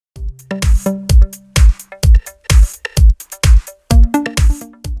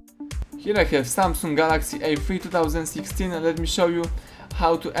Here I have Samsung Galaxy A3 2016 and let me show you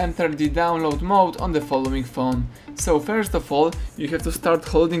how to enter the download mode on the following phone. So first of all, you have to start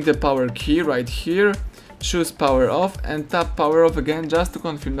holding the power key right here, choose power off and tap power off again just to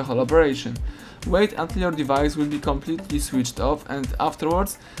confirm the whole operation. Wait until your device will be completely switched off, and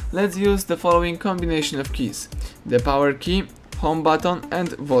afterwards let's use the following combination of keys: the power key, home button and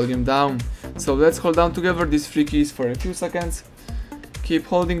volume down. So let's hold down together these three keys for a few seconds, keep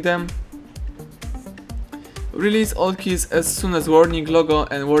holding them. Release all keys as soon as warning logo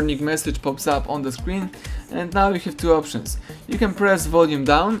and warning message pops up on the screen, and now you have two options. You can press volume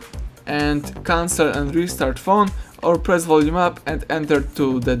down and cancel and restart phone, or press volume up and enter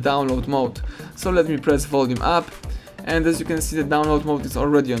to the download mode. So let me press volume up, and as you can see the download mode is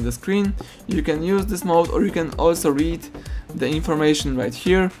already on the screen. You can use this mode, or you can also read the information right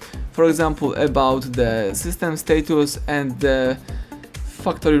here, for example about the system status and the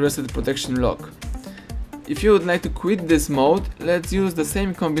factory reset protection lock. If you would like to quit this mode, let's use the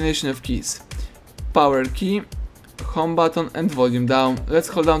same combination of keys: power key, home button and volume down. Let's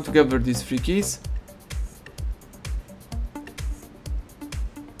hold down together these three keys,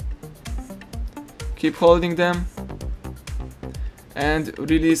 keep holding them and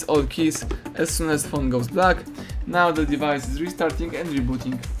release all keys as soon as phone goes black. Now the device is restarting and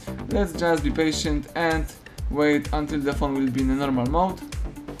rebooting. Let's just be patient and wait until the phone will be in a normal mode.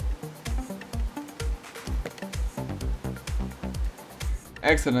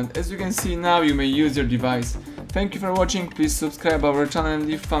 Excellent, as you can see now you may use your device. Thank you for watching, please subscribe our channel and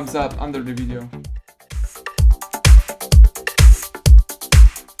leave thumbs up under the video.